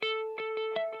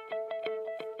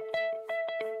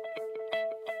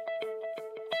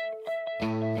Hey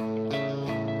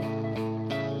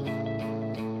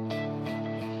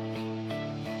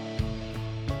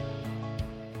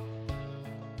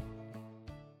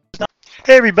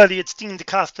everybody, it's Dean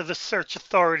DaCosta, the Search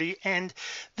Authority, and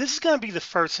this is going to be the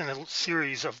first in a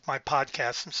series of my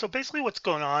podcasts. And so basically what's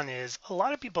going on is a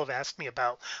lot of people have asked me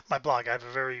about my blog. I have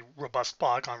a very robust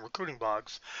blog on recruiting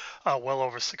blogs, well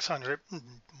over 600,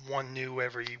 one new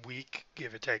every week,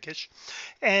 give or take-ish.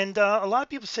 And a lot of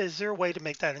people say, is there a way to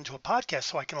make that into a podcast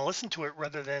so I can listen to it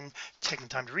rather than taking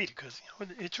time to read it because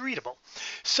it's readable.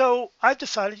 So I've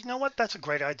decided, you know what, that's a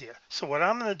great idea. So what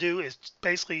I'm going to do is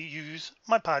basically use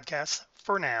my podcast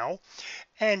for now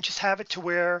and just have it to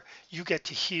where you get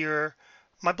to hear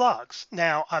my blogs.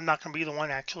 Now, I'm not going to be the one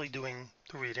actually doing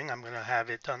the reading. I'm going to have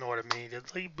it done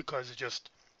automatically because it just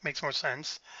makes more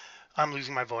sense. I'm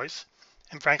losing my voice.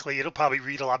 And frankly, it'll probably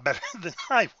read a lot better than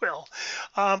I will.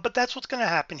 But that's what's going to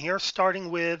happen here, starting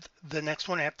with the next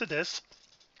one after this.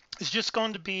 It's just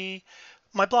going to be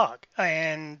my blog,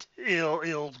 and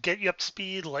it'll get you up to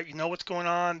speed, let you know what's going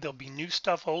on. There'll be new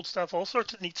stuff, old stuff, all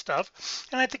sorts of neat stuff.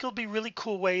 And I think it'll be a really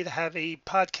cool way to have a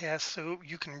podcast so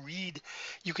you can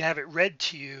have it read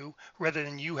to you rather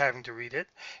than you having to read it.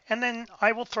 And then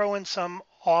I will throw in some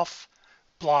off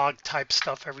blog type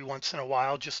stuff every once in a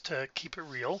while just to keep it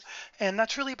real, and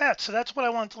that's really bad. So that's what I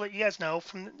wanted to let you guys know.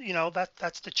 From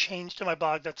that's the change to my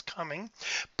blog that's coming.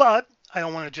 But I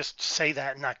don't want to just say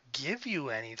that and not give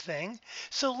you anything,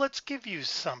 so let's give you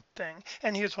something.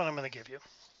 And here's what I'm going to give you.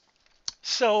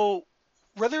 So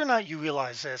whether or not you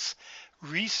realize this,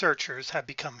 researchers have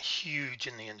become huge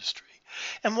in the industry.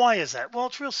 And why is that? Well,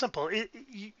 it's real simple.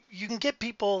 You can get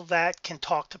people that can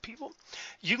talk to people.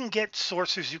 You can get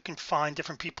sources, you can find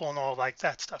different people and all like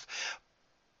that stuff.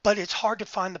 But it's hard to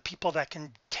find the people that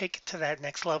can take it to that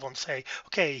next level and say,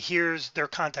 okay, here's their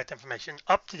contact information,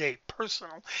 up to date,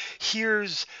 personal.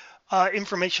 Here's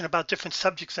information about different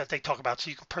subjects that they talk about so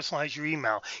you can personalize your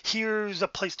email. Here's a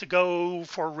place to go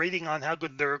for a rating on how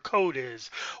good their code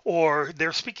is, or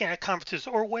they're speaking at conferences,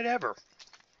 or whatever.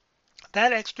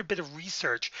 That extra bit of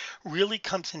research really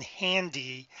comes in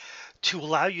handy to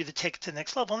allow you to take it to the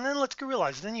next level. And then let's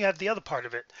realize, then you have the other part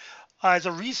of it. As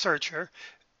a researcher,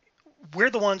 we're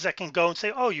the ones that can go and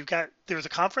say, oh, there's a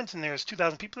conference and there's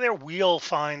 2,000 people there. We'll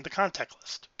find the contact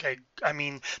list. Okay. I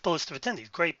mean, the list of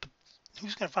attendees. Great. But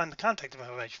who's going to find the contact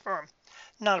information for them?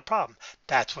 Not a problem.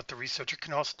 That's what the researcher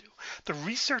can also do. The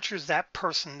researcher is that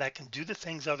person that can do the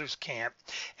things others can't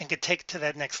and can take it to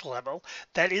that next level.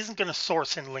 That isn't going to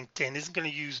source in LinkedIn, isn't going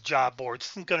to use job boards,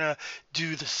 isn't going to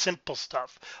do the simple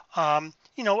stuff. A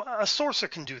sourcer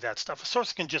can do that stuff. A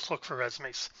sourcer can just look for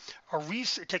resumes.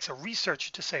 It takes a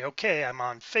researcher to say, okay, I'm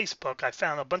on Facebook. I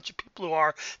found a bunch of people who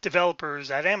are developers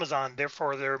at Amazon.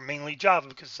 Therefore, they're mainly Java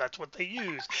because that's what they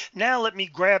use. Now let me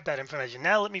grab that information.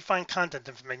 Now let me find content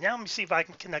information. Now let me see if I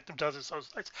can connect them to other social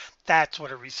sites. That's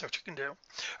what a researcher can do.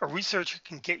 A researcher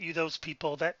can get you those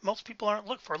people that most people aren't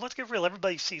looking for. Let's get real.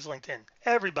 Everybody sees LinkedIn.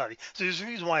 Everybody. So there's a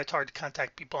reason why it's hard to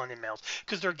contact people on emails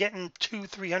because they're getting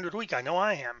 200-300 a week. I know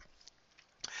I am.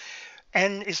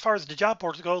 And as far as the job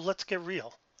boards go, let's get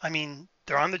real. I mean,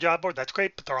 they're on the job board. That's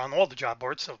great, but they're on all the job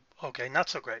boards. So, okay, not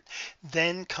so great.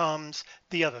 Then comes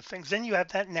the other things. Then you have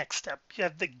that next step. You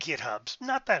have the GitHubs.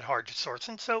 Not that hard to source.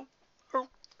 And so a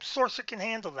sourcer can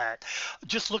handle that.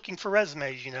 Just looking for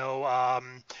resumes, in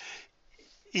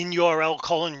URL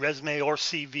colon resume or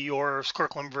CV or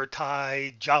curriculum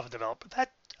vitae Java developer.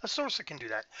 That a sourcer can do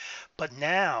that. But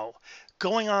now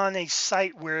going on a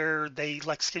site where they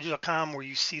like schedule.com where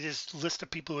you see this list of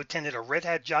people who attended a Red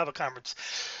Hat Java conference,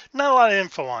 not a lot of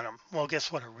info on them. Well,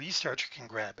 guess what? A researcher can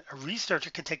grab it. A researcher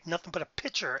can take nothing but a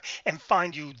picture and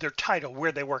find you their title,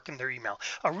 where they work in their email.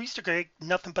 A researcher can take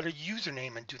nothing but a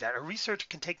username and do that. A researcher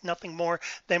can take nothing more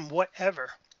than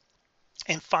whatever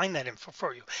and find that info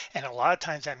for you. And a lot of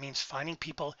times that means finding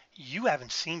people you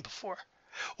haven't seen before.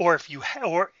 Or if you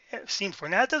or seen before.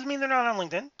 Now, it doesn't mean they're not on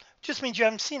LinkedIn. It just means you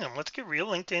haven't seen them. Let's get real.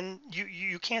 LinkedIn,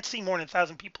 you can't see more than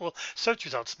 1,000 people search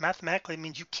results. Mathematically, it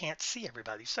means you can't see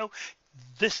everybody. So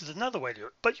this is another way to do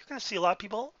it. But you're going to see a lot of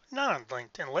people not on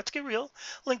LinkedIn. Let's get real.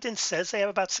 LinkedIn says they have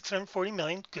about 640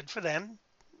 million. Good for them.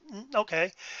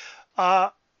 Okay.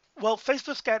 Well,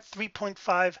 Facebook's got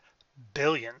 3.5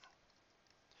 billion.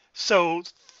 So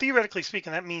theoretically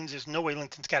speaking, that means there's no way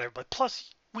LinkedIn's got everybody.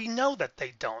 Plus, we know that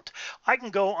they don't. I can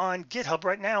go on GitHub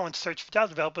right now and search for Java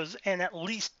developers, and at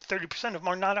least 30% of them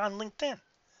are not on LinkedIn.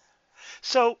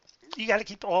 So you got to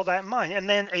keep all that in mind. And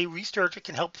then a researcher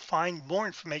can help find more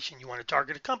information. You want to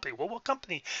target a company. Well, what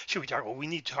company should we target? Well, we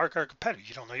need to target our competitor.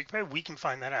 You don't know your competitor? We can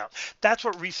find that out. That's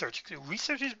what research is.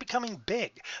 Research is becoming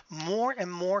big. More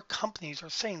and more companies are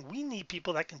saying we need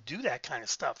people that can do that kind of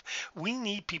stuff. We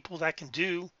need people that can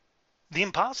do the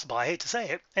impossible. I hate to say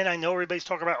it. And I know everybody's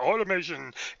talking about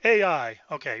automation, AI.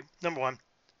 Okay, number one,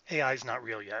 AI is not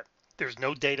real yet. There's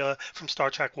no data from Star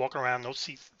Trek walking around, no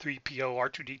C3PO,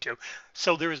 R2D2.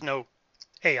 So there is no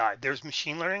AI. There's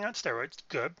machine learning on steroids,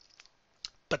 good,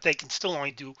 but they can still only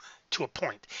do to a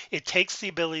point. It takes the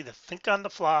ability to think on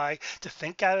the fly, to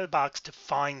think out of the box, to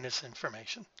find this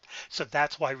information. So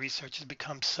that's why research has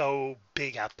become so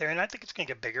big out there. And I think it's going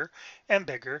to get bigger and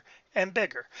bigger and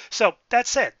bigger. So that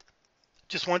said,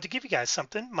 just wanted to give you guys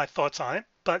something, my thoughts on it.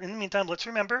 But in the meantime, let's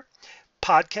remember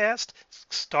podcast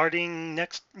starting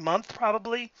next month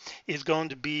probably is going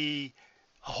to be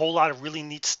a whole lot of really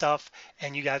neat stuff,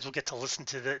 and you guys will get to listen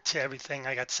to everything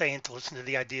I got saying, to listen to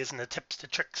the ideas and the tips, the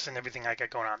tricks, and everything I got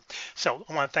going on. So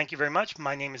I want to thank you very much.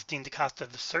 My name is Dean DaCosta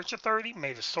of the Search Authority.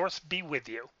 May the source be with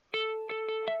you.